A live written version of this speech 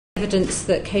evidence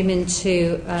that came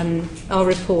into our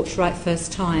report right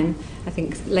first time, I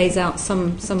think, lays out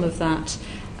some of that.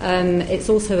 It's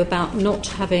also about not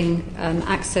having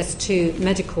access to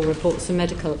medical reports and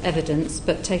medical evidence,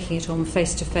 but taking it on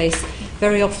face-to-face,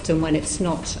 very often when it's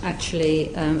not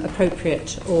actually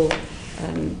appropriate or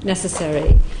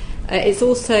necessary. It's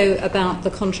also about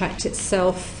the contract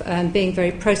itself being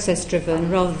very process-driven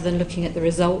rather than looking at the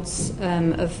results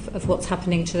of what's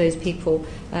happening to those people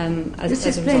Just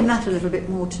explain that a little bit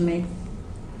more to me.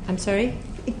 I'm sorry?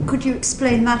 Could you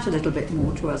explain that a little bit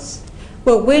more to us?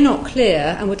 Well, we're not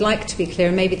clear, and would like to be clear,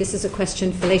 and maybe this is a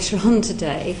question for later on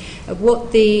today, of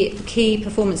what the key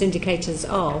performance indicators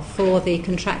are for the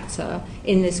contractor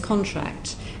in this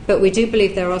contract. But we do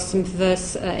believe there are some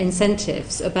perverse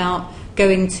incentives about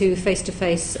going to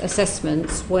face-to-face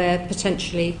assessments where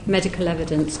potentially medical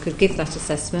evidence could give that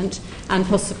assessment, and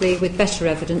possibly with better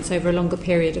evidence over a longer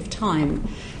period of time.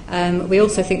 We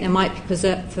also think there might be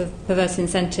perverse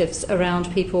incentives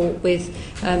around people with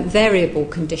variable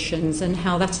conditions and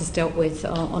how that is dealt with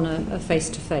on a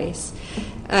face-to-face.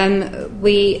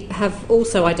 We have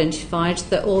also identified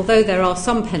that although there are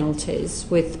some penalties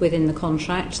within the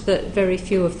contract, that very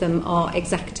few of them are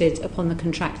exacted upon the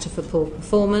contractor for poor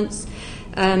performance.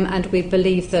 And we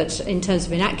believe that in terms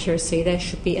of inaccuracy there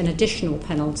should be an additional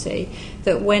penalty,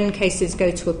 that when cases go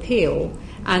to appeal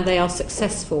and they are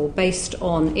successful based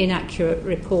on inaccurate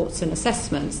reports and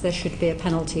assessments, there should be a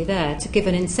penalty there to give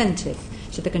an incentive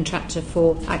to the contractor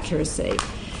for accuracy.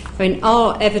 I mean,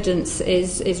 our evidence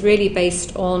is really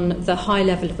based on the high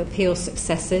level of appeal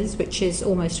successes, which is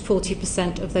almost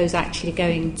 40% of those actually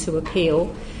going to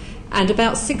appeal. And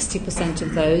about 60%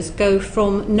 of those go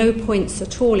from no points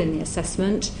at all in the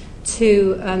assessment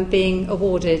to being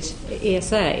awarded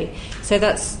ESA. So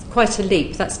that's quite a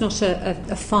leap. That's not a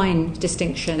fine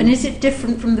distinction. And is it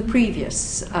different from the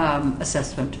previous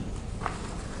assessment?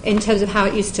 In terms of how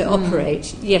it used to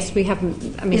operate, yes, we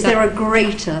haven't. I mean,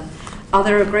 are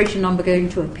there a greater number going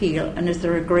to appeal, and is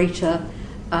there a greater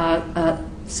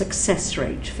success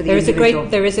rate for the individual?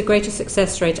 There is a greater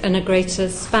success rate, and a greater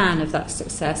span of that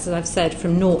success. As I've said,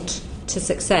 from naught to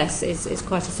success is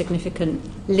quite a significant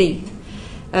leap.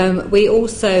 We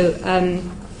also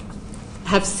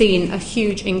have seen a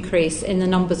huge increase in the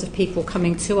numbers of people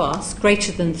coming to us,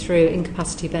 greater than through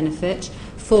incapacity benefit,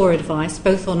 for advice,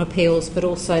 both on appeals but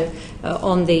also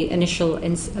on the initial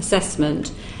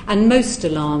assessment. And most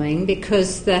alarming,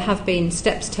 because there have been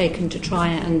steps taken to try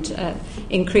and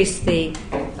increase the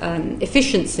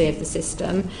efficiency of the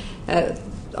system.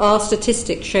 Our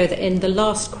statistics show that in the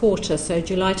last quarter, so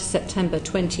July to September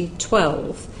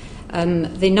 2012,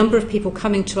 the number of people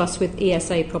coming to us with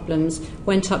ESA problems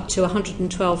went up to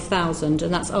 112,000,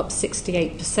 and that's up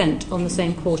 68% on the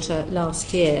same quarter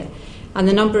last year. And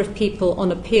the number of people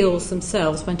on appeals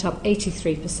themselves went up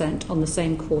 83% on the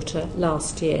same quarter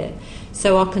last year.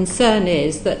 So our concern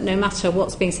is that no matter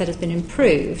what's being said has been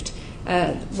improved,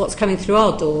 what's coming through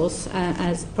our doors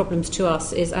as problems to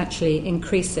us is actually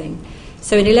increasing.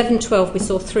 So in 11-12 we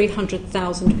saw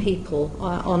 300,000 people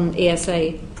on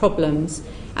ESA problems,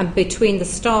 and between the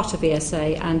start of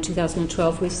ESA and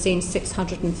 2012 we've seen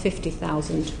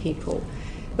 650,000 people.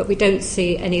 But we don't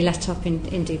see any let-up,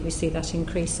 indeed we see that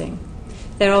increasing.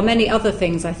 There are many other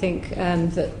things, I think,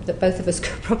 that both of us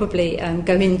could probably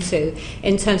go into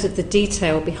in terms of the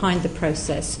detail behind the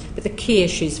process. But the key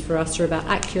issues for us are about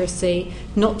accuracy,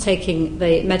 not taking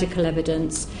the medical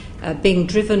evidence, being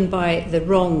driven by the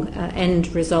wrong end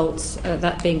results,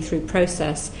 that being through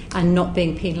process, and not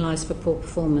being penalised for poor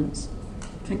performance.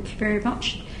 Thank you very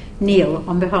much. Neil,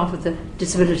 on behalf of the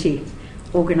Disability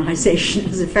organisation,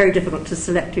 it's very difficult to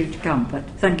select who to come, but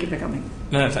thank you for coming.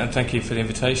 No, and thank you for the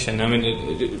invitation. I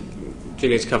mean,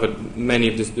 Julia's covered many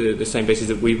of the same bases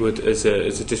that we would as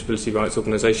a disability rights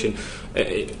organisation.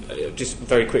 Just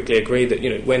very quickly agree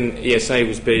that, when ESA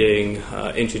was being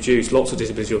introduced, lots of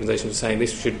disability organisations were saying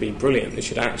this should be brilliant. They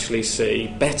should actually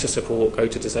see better support go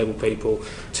to disabled people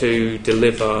to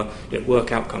deliver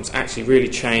work outcomes, actually really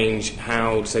change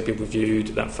how disabled people viewed,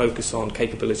 that focus on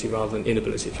capability rather than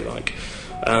inability, if you like.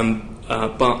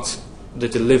 But the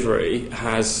delivery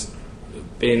has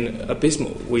been abysmal.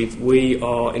 We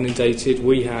are inundated.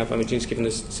 We have, Jim's given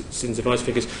us Citizens Advice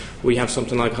figures, we have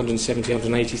something like 170,000,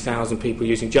 180,000 people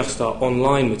using just our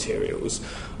online materials.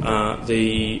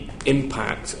 The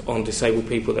impact on disabled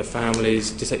people, their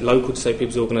families, local disabled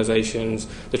people's organisations,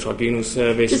 the tribunal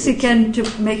service. Just again, to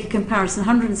make a comparison,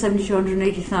 170,000 to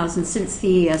 180,000 since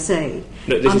the ESA,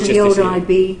 no, under the old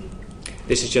IB.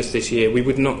 This is just this year. We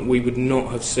would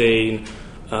not have seen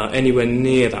anywhere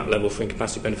near that level for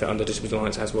incapacity benefit under Disability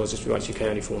Alliance, as well as Disability Rights UK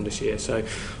only formed this year. So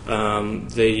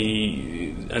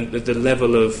the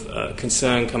level of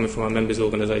concern coming from our members'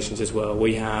 organisations as well.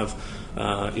 We have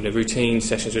routine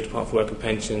sessions with the Department for Work and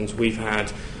Pensions. We've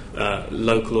had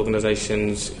local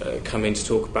organisations come in to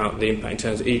talk about the impact in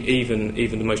terms of even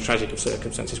the most tragic of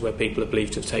circumstances where people are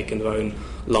believed to have taken their own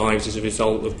lives as a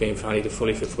result of being found either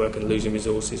fully fit for work and losing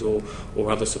resources or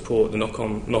other support, the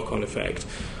knock-on effect.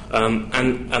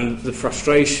 And the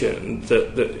frustration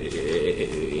that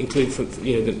include from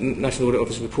the National Audit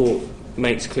Office report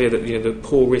makes clear that the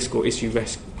poor risk or issue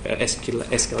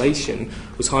escalation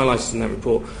was highlighted in that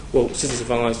report. Well, citizens of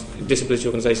allies, disability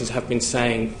organisations have been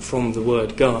saying from the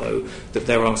word go that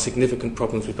there are significant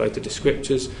problems with both the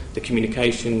descriptors, the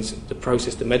communications, the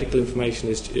process, the medical information,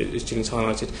 as Gillian's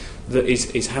highlighted, that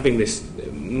is having this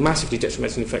massively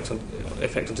detrimental effect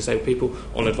on disabled people,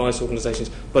 on advice organisations,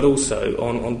 but also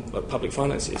on public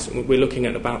finances. We're looking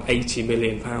at about £80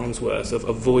 million worth of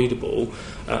avoidable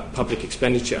public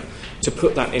expenditure. To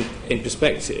put that in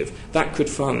perspective, that could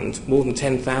fund more than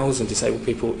 10,000 disabled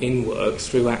people in work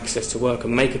through access to work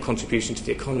and make a contribution to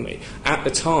the economy. At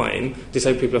the time,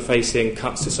 disabled people are facing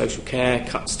cuts to social care,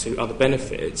 cuts to other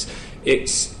benefits.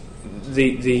 It's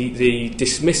the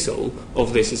dismissal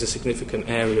of this as a significant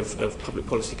area of public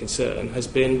policy concern has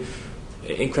been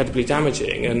incredibly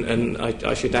damaging, and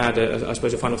I should add, I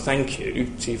suppose, a final thank you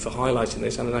to you for highlighting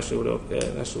this, and the National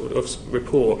Audit Office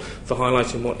report for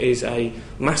highlighting what is a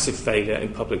massive failure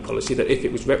in public policy that, if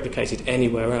it was replicated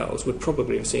anywhere else, would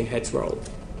probably have seen heads roll.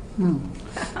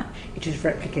 It is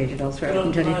replicated elsewhere.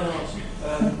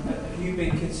 Have you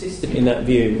been consistent in that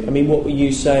view? I mean, what were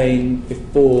you saying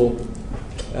before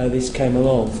this came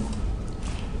along?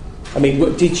 I mean,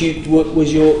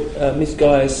 was your Ms.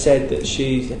 Guy has said that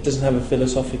she doesn't have a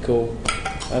philosophical,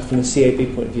 from the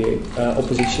CAB point of view,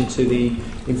 opposition to the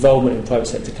involvement in private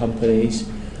sector companies,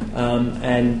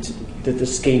 and the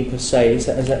scheme per se. Has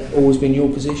that always been your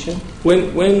position?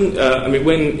 When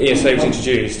ESA was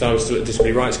introduced, I was still at the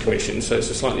Disability Rights Commission, so it's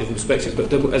a slightly different perspective. But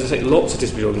there were, as I say, lots of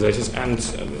disability organisations and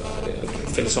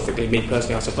philosophically, me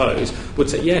personally, I suppose, would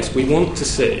say, yes, we want to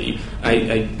see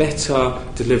a better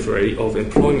delivery of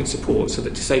employment support so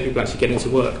that disabled people actually get into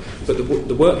work. But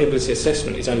the work ability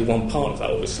assessment is only one part of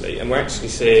that, obviously, and we're actually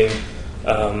seeing,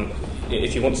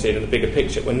 if you want to see it in the bigger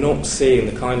picture, we're not seeing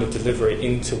the kind of delivery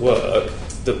into work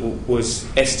that was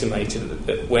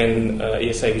estimated when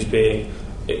ESA was being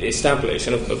established,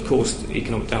 and of course the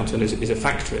economic downturn is a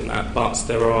factor in that, but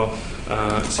there are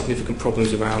significant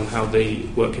problems around how the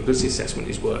workability assessment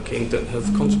is working that have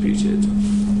contributed.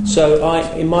 So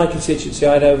in my constituency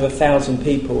I had over 1,000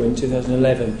 people in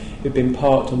 2011 who'd been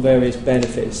parked on various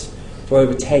benefits for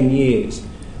over 10 years.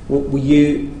 Were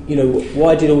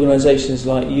why did organisations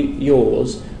like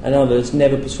yours and others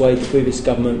never persuade the previous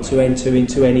government to enter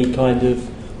into any kind of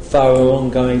thorough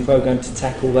ongoing programme to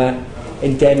tackle that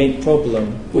endemic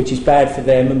problem, which is bad for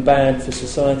them and bad for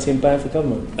society and bad for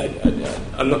government?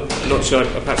 I'm not sure,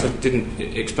 perhaps I didn't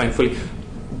explain fully.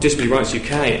 Disability Rights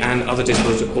UK and other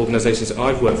disability organisations that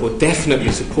I've worked for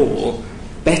definitely support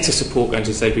better support going to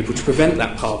disabled people to prevent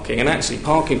that parking, and actually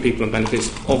parking people on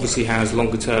benefits obviously has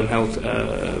longer term health,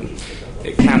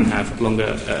 it can have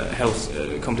longer health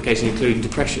complications, including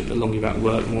depression. The longer you're out of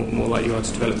work, more likely you are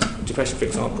to develop depression, for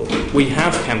example. We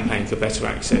have campaigned for better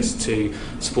access to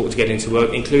support to get into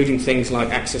work, including things like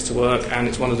access to work, and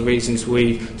it's one of the reasons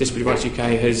Disability Rights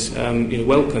UK has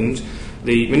welcomed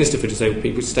the Minister for Disabled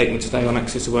People's statement today on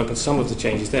access to work and some of the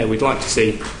changes there. We'd like to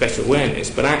see better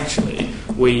awareness, but actually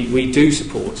we do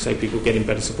support disabled people getting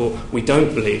better support. We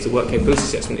don't believe the work capability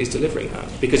assessment is delivering that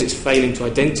because it's failing to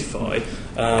identify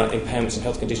impairments and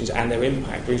health conditions and their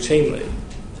impact routinely.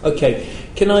 Okay,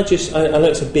 can I just, I know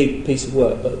it's a big piece of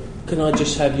work, but can I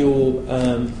just have your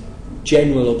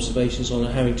general observations on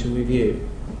a Harrington review?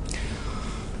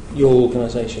 Your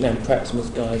organisation and perhaps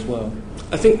Ms. Guy as well.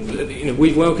 I think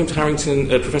we've welcomed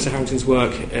Professor Harrington's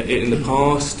work in the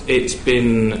past. It's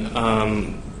been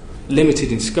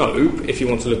limited in scope if you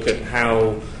want to look at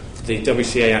how the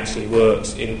WCA actually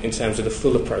works in terms of the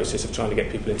fuller process of trying to get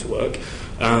people into work.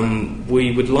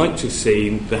 We would like to see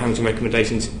the Harrington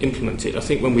recommendations implemented. I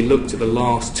think when we looked at the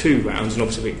last two rounds, and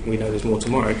obviously we know there's more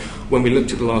tomorrow, when we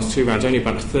looked at the last two rounds, only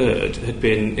about a third had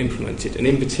been implemented, and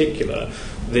in particular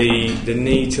the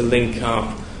need to link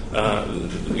up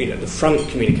the front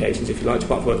communications, if you like, to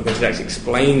Department of Work and Pensions, actually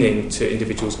explaining to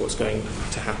individuals what's going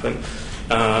to happen.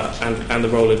 and the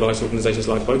role advice organisations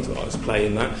like both of ours play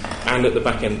in that, and at the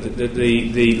back end,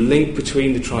 the link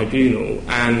between the tribunal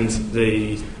and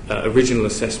the original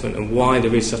assessment and why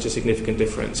there is such a significant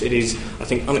difference. It is, I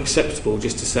think, unacceptable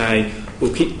just to say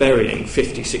we'll keep burying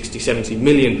 50, 60, 70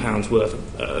 million pounds worth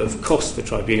of costs for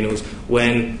tribunals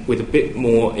when, with a bit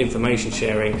more information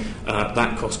sharing,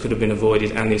 that cost could have been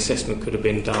avoided and the assessment could have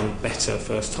been done better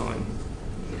first time.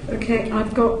 Okay,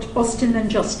 I've got Austin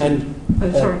and Justin.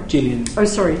 And sorry. Gillian. Oh,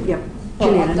 sorry, yeah.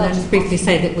 Well, Gillian, I'll just briefly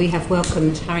say that we have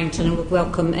welcomed Harrington and will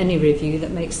welcome any review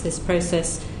that makes this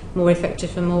process more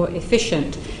effective and more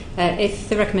efficient. If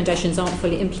the recommendations aren't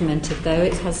fully implemented, though,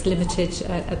 it has limited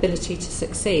ability to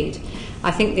succeed.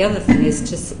 I think the other thing is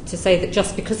to say that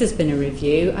just because there's been a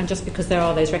review and just because there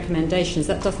are those recommendations,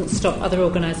 that doesn't stop other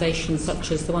organisations,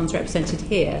 such as the ones represented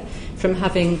here, from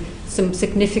having some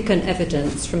significant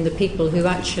evidence from the people who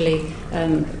actually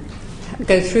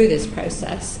go through this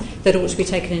process that ought to be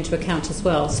taken into account as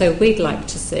well. So we'd like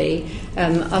to see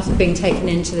us being taken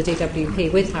into the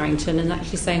DWP with Harrington and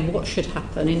actually saying what should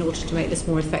happen in order to make this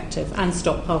more effective and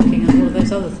stop parking and all of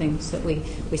those other things that we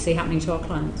see happening to our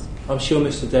clients. I'm sure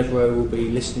Mr. Devereux will be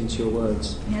listening to your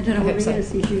words. Yeah, I don't know what it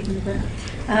is he's using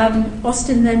about.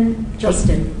 Austin, then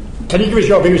Justin. Can you give us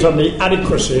your views on the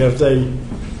adequacy of the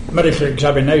medical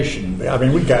examination? I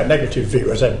mean, we get a negative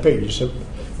view as MPs,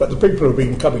 but the people who've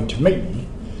been coming to me,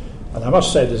 and I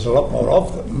must say there's a lot more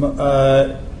of them,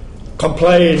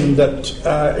 complain that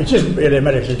it isn't really a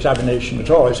medical examination at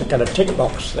all, it's a kind of tick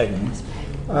box thing,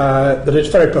 that it's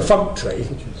very perfunctory,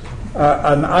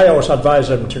 and I always advise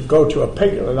them to go to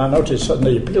appeal, and I noticed on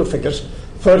the appeal figures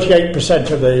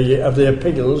 38% of the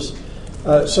appeals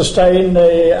sustain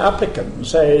the applicant and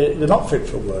say they're not fit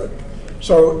for work.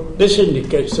 So this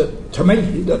indicates that, to me,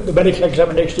 that the medical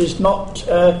examination is not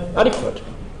adequate.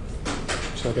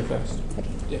 Shall I go first?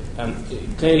 Yeah.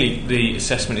 Clearly, the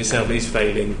assessment itself is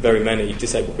failing very many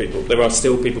disabled people. There are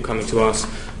still people coming to us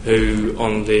who,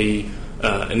 on the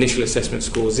initial assessment,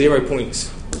 score 0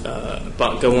 points,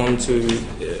 but go on to,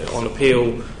 on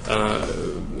appeal,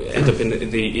 end up in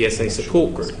the ESA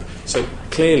support group. So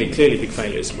clearly big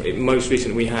failures. Most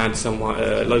recently, we had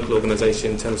a local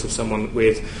organisation in terms of someone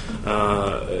with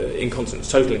incontinence,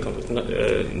 total incontinence,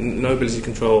 no ability to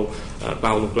control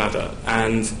bowel or bladder,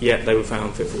 and yet they were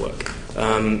found fit for work.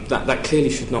 That clearly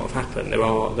should not have happened. There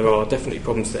are definitely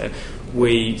problems there.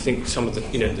 We think some of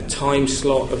the time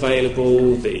slot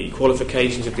available, the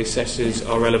qualifications of the assessors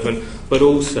are relevant, but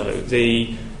also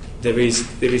there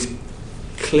is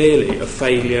clearly a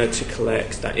failure to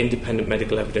collect that independent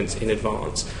medical evidence in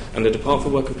advance, and the Department for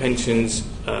Work and Pensions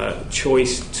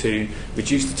choice to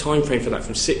reduce the time frame for that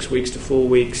from 6 weeks to 4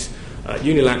 weeks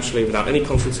unilaterally without any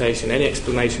consultation, any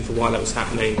explanation for why that was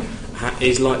happening,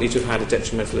 is likely to have had a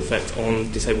detrimental effect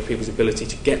on disabled people's ability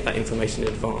to get that information in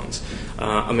advance.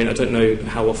 I mean, I don't know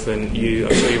how often I'm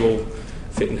sure you're all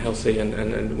fit and healthy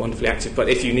and wonderfully active, but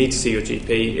if you need to see your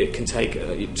GP, it can take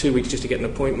 2 weeks just to get an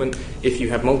appointment. If you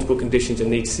have multiple conditions and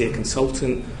need to see a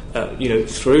consultant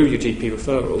through your GP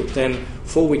referral, then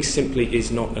 4 weeks simply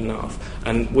is not enough.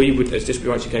 And we would, as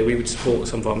Disability Rights UK, we would support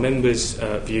some of our members'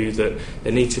 view that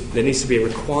there needs to be a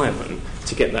requirement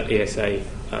to get that ESA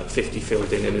 50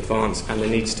 filled in advance, and there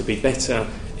needs to be better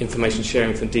information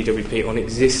sharing from DWP on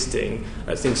existing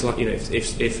things like,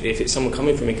 if it's someone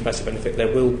coming from incapacity benefit,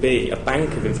 there will be a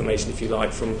bank of information, if you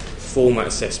like, from format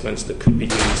assessments that could be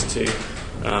used to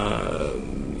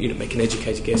make an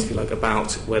educated guess, if you like,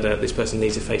 about whether this person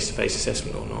needs a face-to-face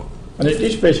assessment or not. And it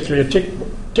is basically a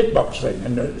tick box thing,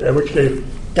 which they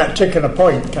get taken a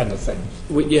point kind of thing.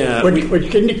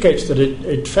 Which indicates that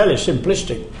it's fairly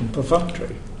simplistic and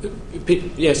perfunctory.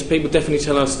 Yes, people definitely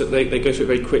tell us that they go through it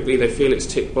very quickly. They feel it's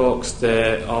tick box.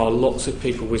 There are lots of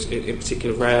people with, in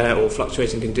particular, rare or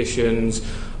fluctuating conditions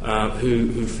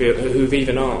who've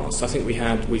even asked. I think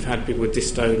we've had people with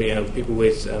dystonia, people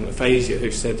with aphasia,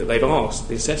 who've said that they've asked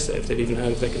the assessor if they've even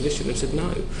heard of their condition. They've said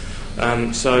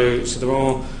no. So there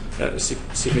are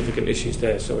significant issues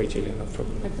there. Sorry, Julian, that's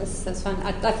probably... That's fine.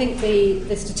 I think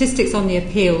the statistics on the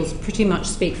appeals pretty much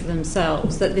speak for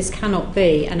themselves, that this cannot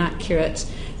be an accurate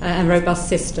and robust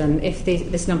system if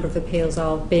this number of appeals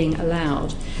are being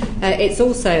allowed. It's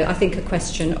also, I think, a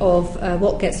question of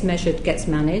what gets measured gets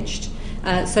managed.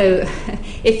 So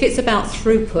if it's about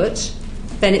throughput,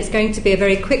 then it's going to be a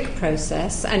very quick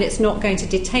process, and it's not going to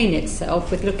detain itself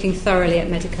with looking thoroughly at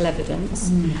medical evidence.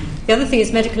 The other thing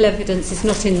is medical evidence is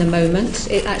not in the moment.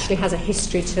 It actually has a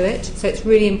history to it. So it's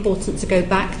really important to go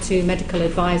back to medical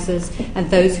advisors and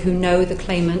those who know the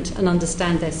claimant and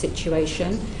understand their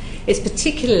situation. It's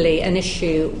particularly an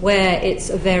issue where it's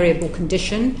a variable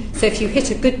condition. So if you hit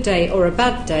a good day or a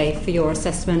bad day for your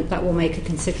assessment, that will make a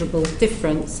considerable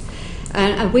difference.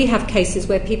 And we have cases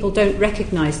where people don't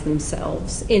recognise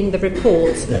themselves in the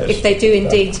report, if they do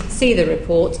indeed see the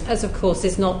report, as of course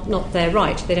is not their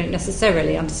right. They don't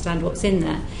necessarily understand what's in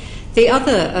there. The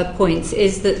other point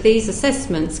is that these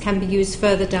assessments can be used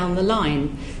further down the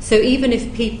line. So even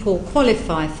if people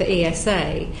qualify for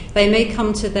ESA, they may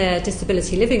come to their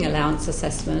disability living allowance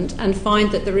assessment and find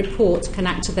that the report can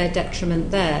act to their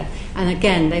detriment there. And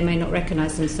again, they may not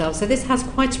recognise themselves. So this has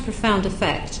quite a profound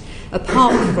effect,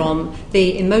 apart from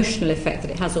the emotional effect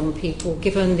that it has on people,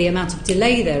 given the amount of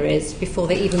delay there is before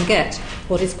they even get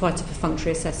what is quite a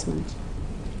perfunctory assessment.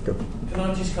 Can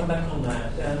I just come back on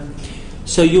that?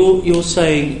 So you're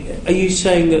saying, are you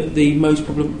saying that the most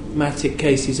problematic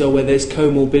cases are where there's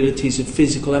comorbidities of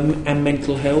physical and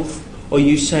mental health? Or are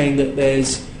you saying that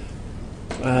there's,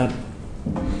 well,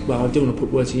 I don't want to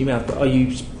put words in your mouth, but are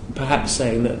you perhaps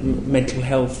saying that mental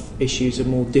health issues are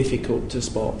more difficult to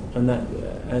spot, and that,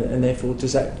 and therefore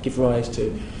does that give rise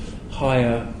to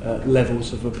higher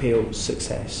levels of appeal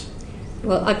success?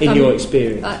 Well, in your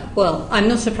experience? Well, I'm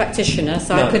not a practitioner,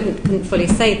 so No. I couldn't fully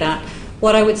say that.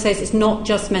 What I would say is it's not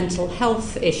just mental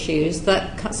health issues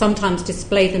that sometimes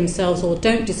display themselves or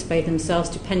don't display themselves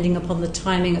depending upon the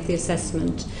timing of the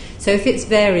assessment. So if it's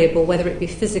variable, whether it be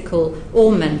physical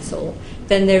or mental,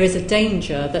 then there is a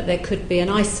danger that there could be an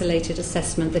isolated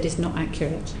assessment that is not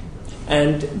accurate.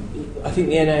 And I think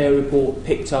the NAO report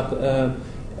picked up an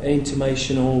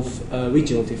intimation of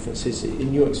regional differences.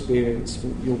 In your experience,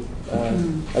 your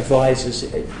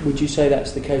advisors, would you say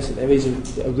that's the case, that there is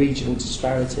a regional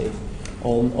disparity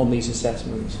on these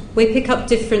assessments? We pick up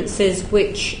differences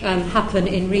which happen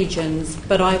in regions,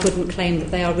 but I wouldn't claim that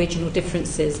they are regional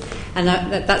differences. And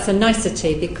that's a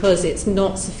nicety, because it's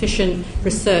not sufficient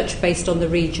research based on the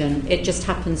region. It just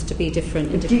happens to be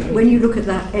different in different When you look at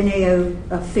that NAO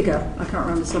figure, I can't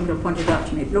remember, somebody pointed out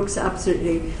to me, it looks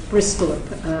absolutely Bristol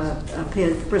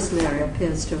area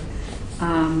appears to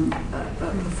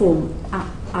perform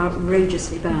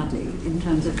outrageously badly in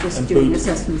terms of just doing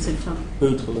assessments in time.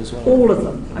 Bootle as well. All of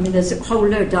them. I mean, there's a whole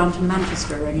load down to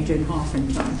Manchester only doing half in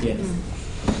time. Yes.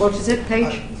 What is it,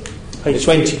 page? Page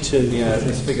 22. Yeah,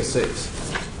 it's figure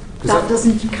 6. That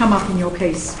doesn't come up in your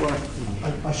case work.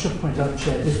 I should point out,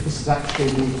 Chair, this is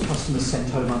actually the customers sent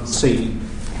home unseen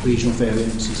regional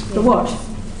variances. The what?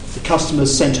 The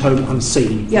customers sent home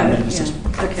unseen. Yeah.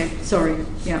 Okay, sorry.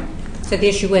 Yeah. So the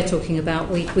issue we're talking about,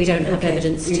 we don't have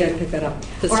evidence You to don't pick that up.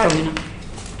 that's All right. strong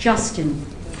enough. Justin.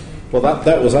 Well,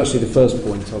 that was actually the first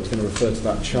point. I was going to refer to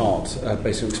that chart,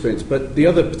 based on experience. But the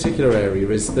other particular area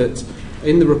is that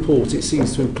in the report it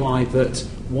seems to imply that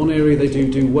one area they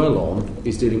do well on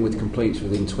is dealing with complaints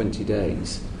within 20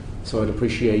 days. So I'd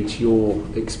appreciate your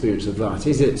experience of that.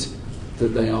 Is it that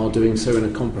they are doing so in a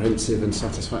comprehensive and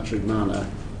satisfactory manner,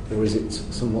 or is it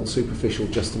somewhat superficial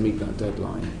just to meet that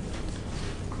deadline?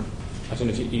 I don't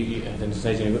know if you had anything to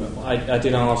say to me, but I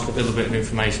did ask for a little bit of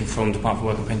information from Department for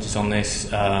Work and Pensions on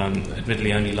this,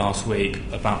 admittedly only last week,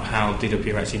 about how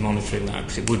DWP are actually monitoring that,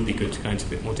 because it would be good to go into a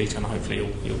bit more detail, and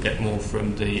hopefully you'll get more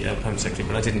from the Permanent Secretary,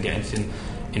 but I didn't get anything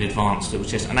in advance. It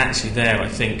was just, and actually there I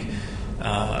think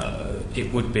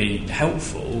it would be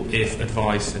helpful if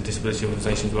advice and disability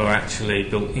organisations were actually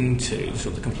built into sort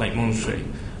of the complaint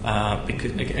monitoring.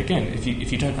 Because again, if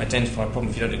you don't identify a problem,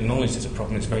 if you don't acknowledge there's a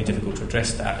problem, it's very difficult to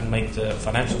address that and make the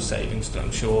financial savings that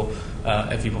I'm sure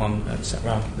everyone sat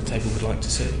around the table would like to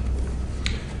see.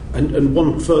 And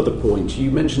one further point,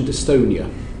 you mentioned dystonia,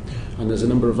 and there's a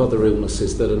number of other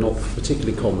illnesses that are not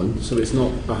particularly common, so it's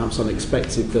not perhaps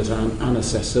unexpected that an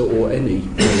assessor or any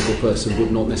medical person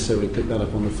would not necessarily pick that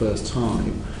up on the first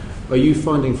time. Are you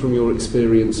finding from your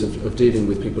experience of dealing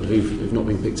with people who've not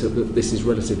been picked up that this is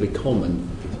relatively common,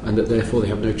 and that therefore they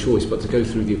have no choice but to go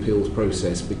through the appeals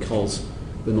process because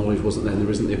the knowledge wasn't there and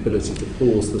there isn't the ability to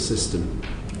pause the system?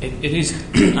 It is,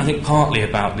 I think, partly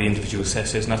about the individual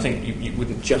assessors, and I think you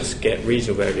wouldn't just get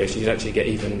regional variation, you'd actually get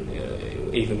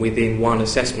even within one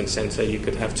assessment centre, you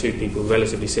could have two people with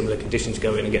relatively similar conditions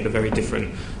go in and get a very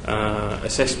different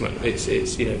assessment.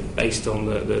 It's based on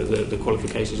the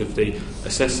qualifications of the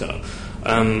assessor.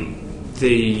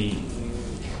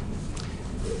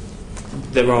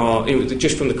 There are,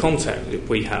 just from the contact that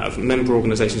we have, member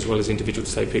organisations as well as individual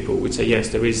disabled people would say yes,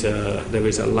 there is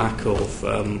a lack of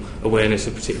awareness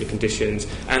of particular conditions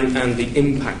and the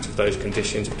impact of those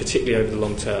conditions, particularly over the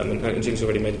long term. And Jim's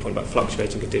already made the point about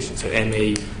fluctuating conditions, so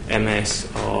ME, MS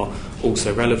are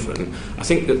also relevant. I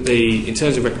think that in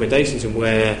terms of recommendations and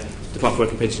where Department for Work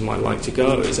and Pensions might like to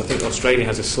go is I think Australia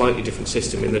has a slightly different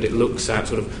system in that it looks at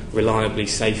sort of reliably,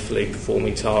 safely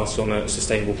performing tasks on a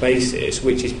sustainable basis,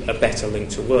 which is a better link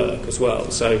to work as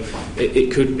well. So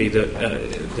it could be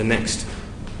that the next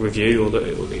review or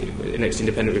the next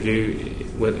independent review,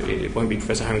 it won't be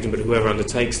Professor Harrington, but whoever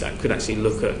undertakes that could actually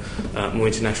look at more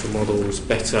international models,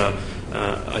 better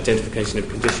identification of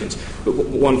conditions. But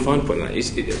one final point on that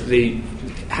is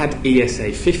had ESA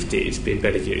 50s been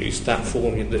better used, that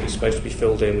form that is supposed to be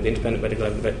filled in with independent medical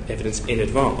evidence in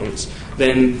advance,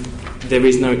 then there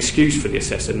is no excuse for the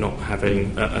assessor not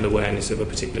having an awareness of a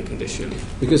particular condition.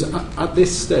 Because at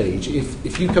this stage,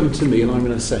 if you come to me and I'm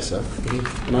an assessor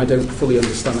and I don't fully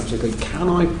understand that particularly, can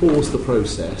I pause the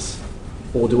process,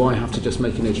 or do I have to just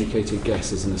make an educated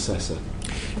guess as an assessor?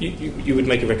 You would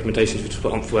make a recommendation to the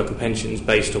Department for Work and Pensions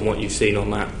based on what you've seen on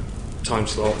that time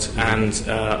slot and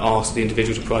ask the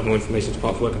individual to provide more information to the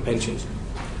Department for Work and Pensions.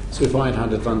 So if I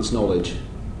had advanced knowledge,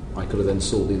 I could have then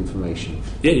sought the information.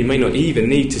 Yeah, you may not even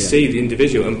need to see the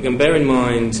individual. And bear in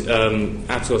mind,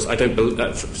 Atos, I don't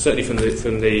certainly from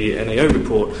the NAO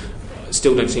report,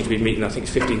 still don't seem to be meeting, I think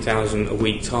it's 15,000 a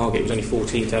week target. It was only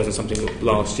 14,000 something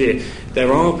last year.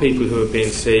 There are people who are being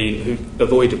seen who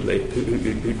avoidably,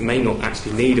 who may not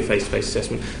actually need a face-to-face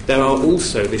assessment. There are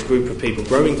also this group of people,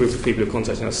 growing group of people who are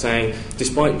contacting us saying,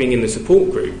 despite being in the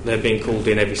support group, they're being called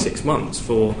in every 6 months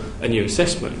for a new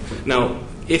assessment. Now,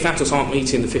 if Atos aren't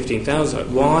meeting the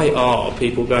 15,000, why are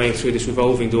people going through this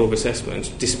revolving door of assessments,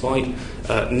 despite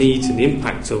needs and the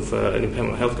impact of an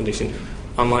impairment health condition,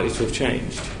 unlikely to have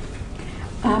changed?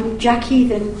 Jackie,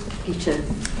 then Peter.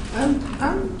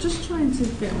 I'm just trying to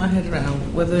get my head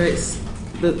around whether it's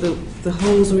the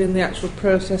holes are in the actual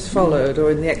process followed or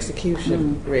in the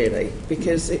execution, really.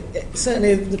 Because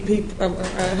certainly the people,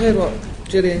 I heard what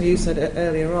Gillian, you said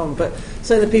earlier on, but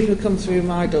certainly the people who come through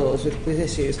my doors with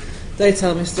issues, they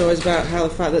tell me stories about how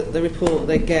the fact that the report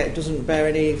they get doesn't bear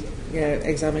any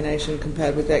examination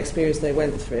compared with the experience they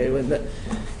went through, and that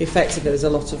effectively there's a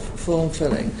lot of form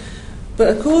filling.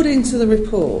 But according to the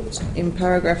report, in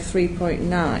paragraph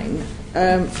 3.9,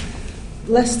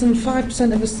 less than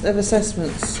 5% of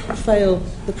assessments fail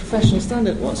the professional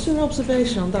standard. What's your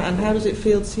observation on that, and how does it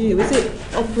feel to you? Is it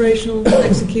operational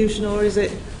execution, or is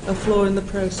it a flaw in the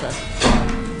process?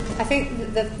 I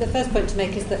think the first point to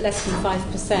make is that less than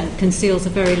 5% conceals a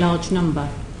very large number.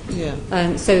 Yeah.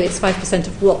 So it's 5%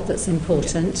 of what that's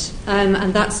important,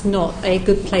 and that's not a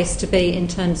good place to be in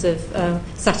terms of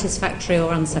satisfactory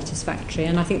or unsatisfactory,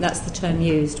 and I think that's the term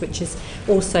used, which is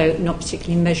also not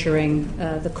particularly measuring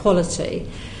the quality.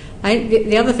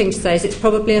 The other thing to say is it's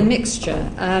probably a mixture.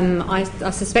 I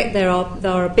suspect there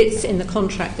are bits in the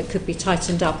contract that could be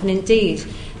tightened up, and indeed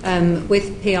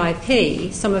with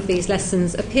PIP some of these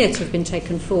lessons appear to have been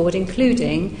taken forward,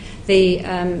 including the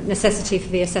necessity for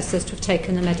the assessors to have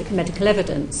taken the medical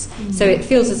evidence. Mm-hmm. So it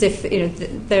feels as if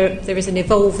there is an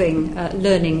evolving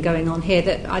learning going on here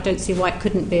that I don't see why it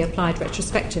couldn't be applied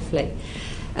retrospectively.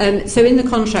 So in the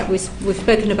contract we've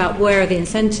spoken about where are the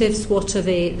incentives, what are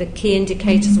the key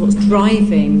indicators, what's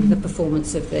driving the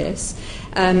performance of this,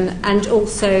 and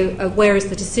also where is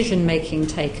the decision making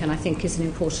taken, I think is an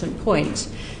important point.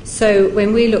 So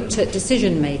when we looked at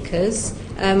decision makers,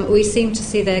 we seem to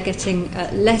see they're getting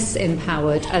less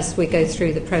empowered as we go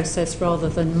through the process rather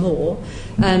than more,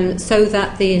 so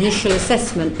that the initial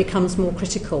assessment becomes more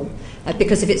critical.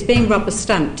 Because if it's being rubber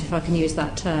stamped, if I can use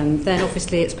that term, then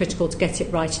obviously it's critical to get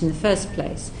it right in the first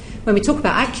place. When we talk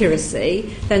about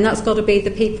accuracy, then that's got to be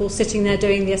the people sitting there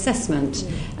doing the assessment.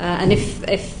 And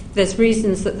if there's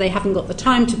reasons that they haven't got the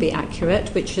time to be accurate,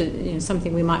 which is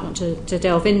something we might want to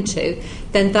delve into,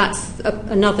 then that's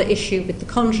another issue with the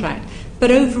contract. But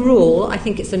overall, I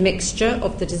think it's a mixture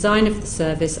of the design of the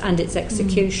service and its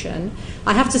execution.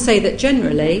 I have to say that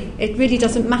generally, it really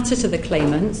doesn't matter to the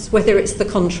claimants whether it's the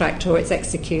contract or its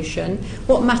execution.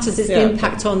 What matters is the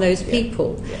impact on those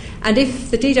people. Yeah. And if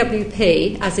the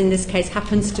DWP, as in this case,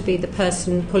 happens to be the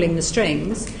person pulling the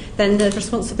strings, then the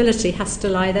responsibility has to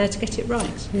lie there to get it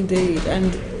right. Indeed.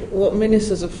 And what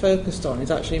ministers have focused on is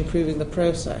actually improving the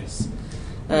process.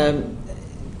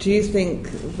 Do you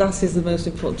think that is the most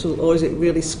important tool, or is it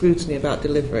really scrutiny about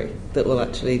delivery that will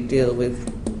actually deal with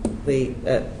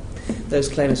those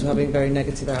claimants who are having very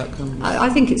negative outcomes? I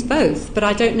think it's both, but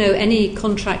I don't know any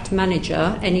contract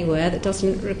manager anywhere that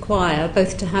doesn't require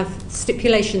both to have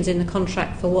stipulations in the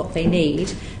contract for what they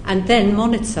need and then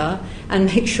monitor and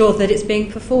make sure that it's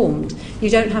being performed. You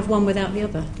don't have one without the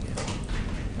other.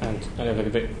 And I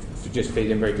know just feed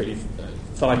in very quickly.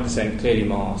 5% clearly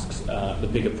masks the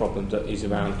bigger problem that is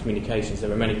around communications.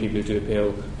 There are many people who do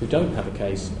appeal who don't have a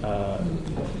case.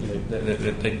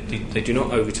 They do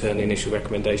not overturn the initial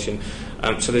recommendation.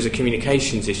 So there's a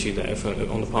communications issue there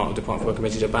on the part of the Department for Work and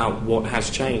Pensions about what has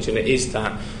changed, and it is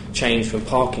that change from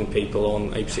parking people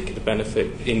on a particular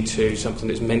benefit into something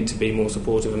that's meant to be more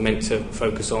supportive and meant to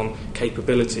focus on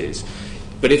capabilities.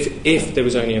 But if there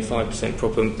was only a 5%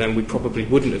 problem, then we probably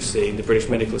wouldn't have seen the British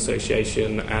Medical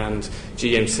Association and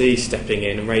GMC stepping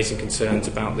in and raising concerns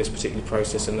about this particular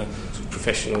process and the sort of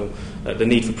professional, the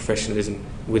need for professionalism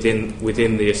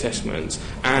within the assessments.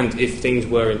 And if things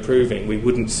were improving, we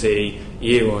wouldn't see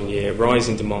year on year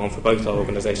rising demand for both our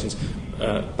organisations,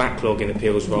 backlog in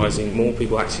appeals rising, more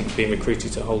people actually being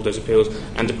recruited to hold those appeals,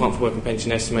 and Department for Work and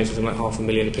Pension estimated something like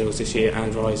 500,000 appeals this year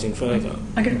and rising further.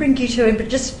 I'm going to bring Guido in, but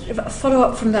just a follow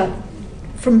up from that.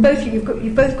 From both of you,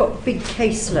 you've both got big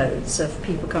caseloads of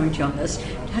people coming to you on this.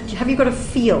 Have you got a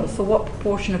feel for what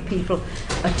proportion of people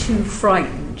are too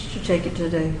frightened to take it to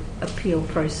the appeal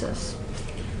process?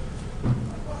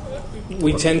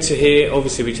 We tend to hear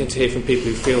from people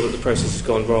who feel that the process has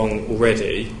gone wrong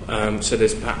already, so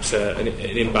there's perhaps an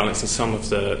imbalance in some of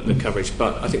the coverage.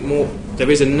 But I think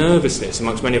there is a nervousness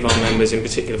amongst many of our members, in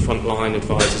particular frontline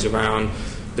advisors, around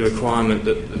the requirement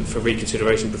for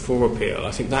reconsideration before appeal.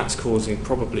 I think that's causing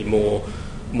probably more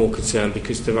concern,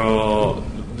 because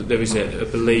there is a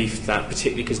belief that,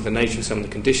 particularly because of the nature of some of the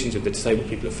conditions of the disabled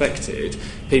people affected,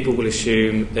 people will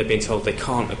assume they're being told they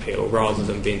can't appeal rather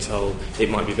than being told it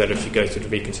might be better if you go through the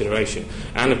reconsideration.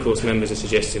 And of course members are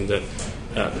suggesting that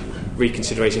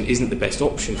reconsideration isn't the best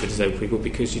option for disabled people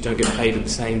because you don't get paid at the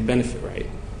same benefit rate.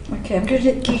 Okay, I'm going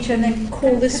to let Gita and then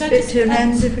call this bit to an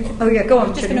end. Oh yeah, go on.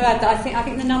 I'm just going to add that I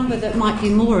think the number that might be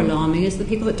more alarming is the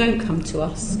people that don't come to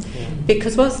us,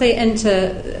 because once they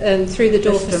enter through the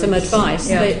door for some advice,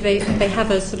 they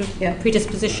have a sort of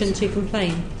predisposition to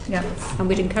complain, and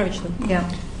we'd encourage them.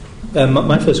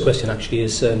 My first question actually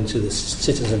is to the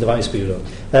Citizen Advice Bureau.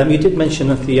 You did mention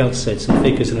at the outset some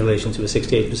figures in relation to a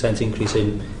 68% increase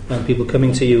in people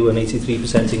coming to you and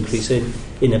 83% increase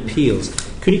in appeals.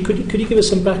 Could you give us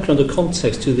some background or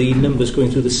context to the numbers going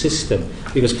through the system?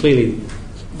 Because clearly,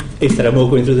 if there are more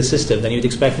going through the system, then you'd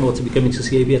expect more to be coming to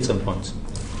CAB at some point.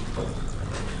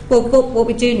 Well, what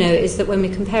we do know is that when we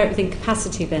compare it with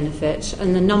incapacity benefit,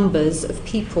 and the numbers of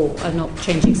people are not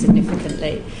changing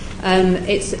significantly,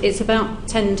 it's about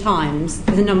 10 times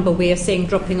the number we are seeing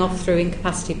dropping off through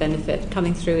incapacity benefit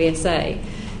coming through ESA.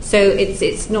 So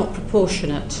it's not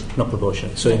proportionate. Not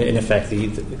proportionate. So in effect,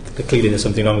 clearly there's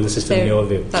something wrong with the system in your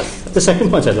view. The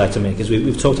second point I'd like to make is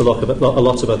we've talked a lot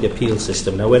about the appeal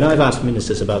system. Now, when I've asked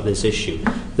ministers about this issue,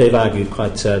 they've argued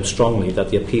quite strongly that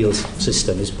the appeals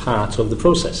system is part of the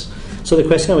process. So the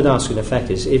question I would ask in effect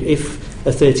is, if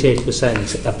a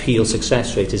 38% appeal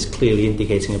success rate is clearly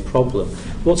indicating a problem,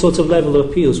 what sort of level of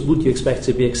appeals would you expect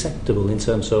to be acceptable in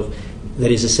terms of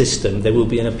there is a system, there will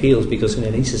be an appeal, because in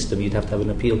any system you'd have to have an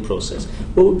appeal process.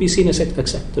 What would be seen as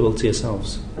acceptable to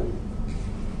yourselves?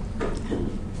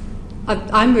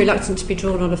 I'm reluctant to be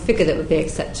drawn on a figure that would be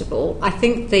acceptable. I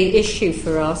think the issue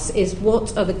for us is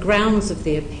what are the grounds of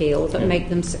the appeal that make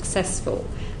them successful.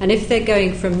 And if they're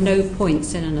going from no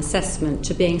points in an assessment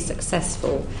to being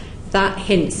successful, that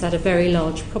hints at a very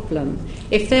large problem.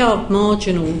 If there are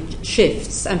marginal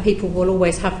shifts, and people will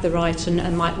always have the right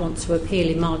and might want to appeal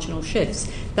in marginal shifts,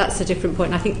 that's a different point.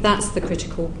 And I think that's the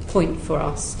critical point for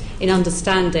us in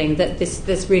understanding that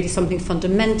there's really something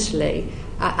fundamentally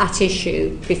at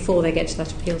issue before they get to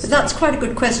that appeal stage. That's quite a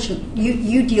good question.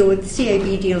 You deal with,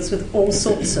 CAB deals with all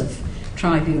sorts of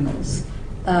tribunals.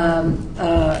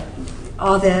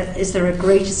 Is there a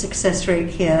greater success rate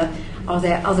here? Are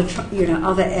there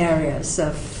other areas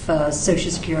of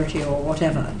social security or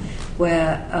whatever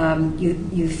where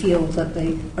you feel that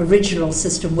the original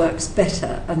system works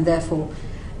better and therefore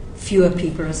fewer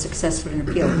people are successful in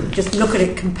appeal? Just look at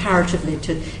it comparatively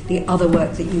to the other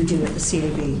work that you do at the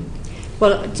CAB.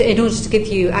 Well, in order to give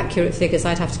you accurate figures,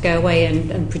 I'd have to go away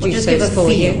and produce those for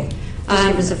you.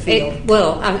 Give us a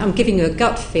feel. I'm giving you a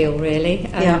gut feel, really,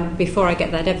 before I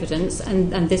get that evidence,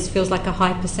 and this feels like a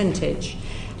high percentage.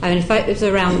 I mean, if it was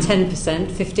around 10%,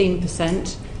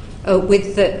 15%,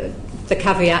 with the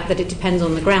caveat that it depends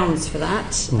on the grounds for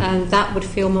that, that would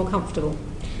feel more comfortable.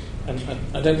 And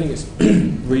I don't think it's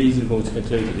reasonable to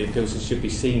conclude that the appeals should be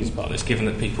seen as part of this, given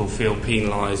that people feel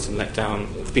penalised and let down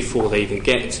before they even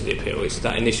get to the appeal. It's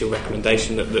that initial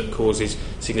recommendation that causes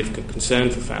significant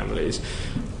concern for families.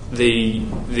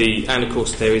 and of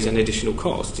course there is an additional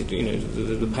cost.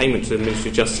 The payment to the Ministry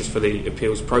of Justice for the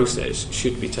appeals process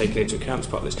should be taken into account as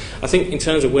part of this. I think in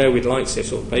terms of where we'd like to see a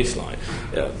sort of baseline,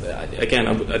 again,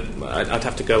 I'd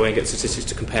have to go away and get statistics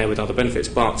to compare with other benefits,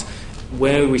 but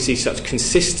where we see such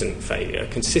consistent failure,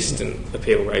 consistent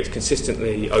appeal rates,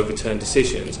 consistently overturned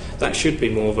decisions, that should be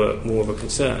more of a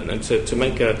concern. And to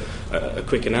make a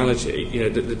quick analogy,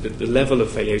 the level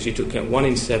of failures, you took 1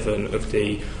 in 7 of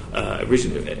the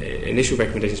initial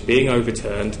recommendations being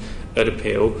overturned at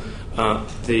appeal.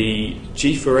 The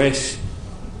G4S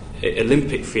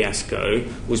Olympic fiasco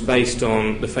was based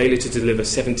on the failure to deliver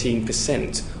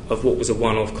 17% of what was a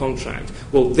one-off contract.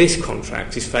 Well, this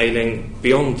contract is failing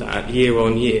beyond that year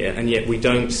on year, and yet we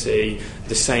don't see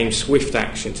the same swift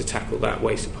action to tackle that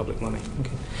waste of public money.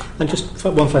 Okay. And just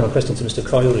one final question to Mr.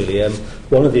 Coyle, really.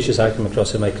 One of the issues I come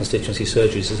across in my constituency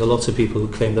surgeries is a lot of people who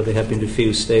claim that they have been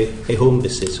refused a home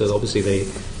visit. So obviously they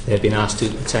have been asked to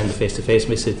attend a face-to-face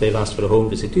visit, they've asked for a home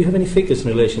visit. Do you have any figures in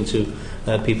relation to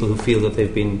people who feel that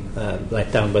they've been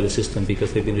let down by the system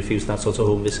because they've been refused that sort of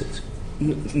home visit?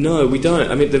 No, we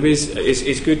don't. I mean, there is.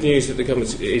 It's good news that the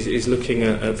government is looking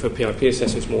at for PIP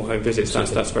assessments, more home visits.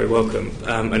 That's very welcome,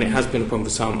 and it has been a problem for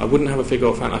some. I wouldn't have a figure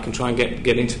offhand. I can try and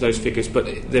get into those figures, but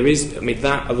there is. I mean,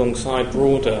 that alongside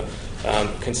broader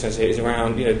concerns here is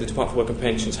around. The Department for Work and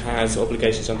Pensions has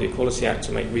obligations under the Equality Act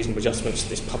to make reasonable adjustments to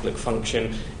this public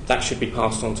function. That should be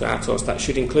passed on to Atos. That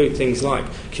should include things like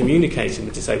communicating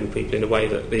with disabled people in a way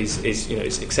that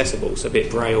is accessible. So, be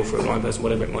it Braille for a blind person,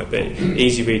 whatever it might be,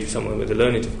 easy read for someone with a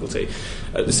learning difficulty.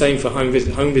 The same for home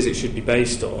visit. Home visits should be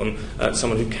based on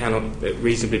someone who cannot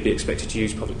reasonably be expected to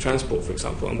use public transport, for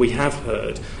example. And we have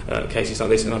heard cases like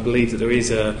this, and I believe that there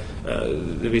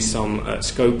is some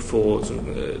scope for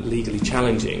legally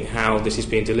challenging how this is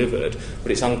being delivered,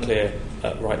 but it's unclear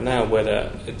right now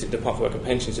whether the Department for Work and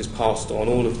Pensions has passed on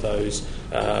all of those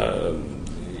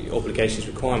obligations,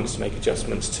 requirements to make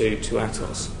adjustments to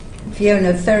Atos.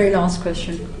 Fiona, very last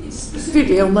question.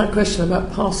 Specifically on that question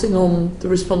about passing on the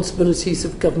responsibilities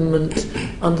of government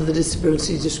under the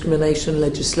disability discrimination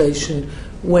legislation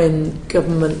when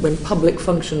public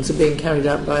functions are being carried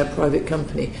out by a private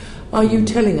company, are you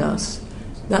telling us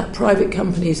that private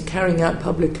companies carrying out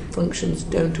public functions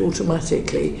don't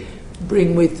automatically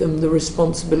bring with them the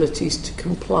responsibilities to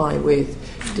comply with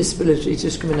disability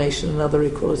discrimination and other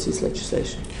equalities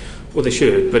legislation? Well, they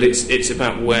should, but it's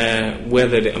about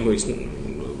whether it's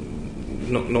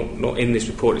not in this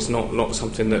report. It's not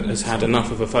something that has had enough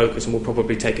of a focus, and will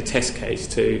probably take a test case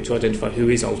to identify who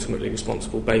is ultimately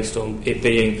responsible based on it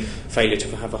being failure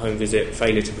to have a home visit,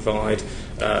 failure to provide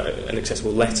an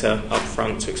accessible letter up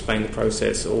front to explain the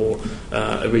process, or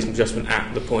a reasonable adjustment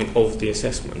at the point of the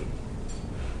assessment.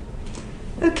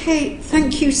 Okay,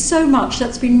 thank you so much.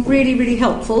 That's been really, really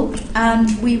helpful. And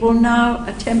we will now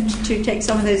attempt to take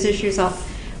some of those issues up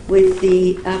with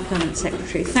the Permanent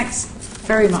Secretary. Thanks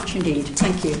very much indeed.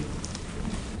 Thank you.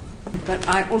 But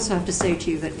I also have to say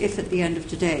to you that if at the end of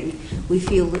today we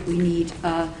feel that we need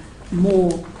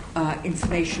more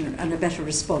information and a better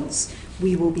response,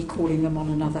 we will be calling them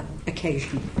on another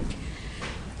occasion.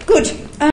 Good.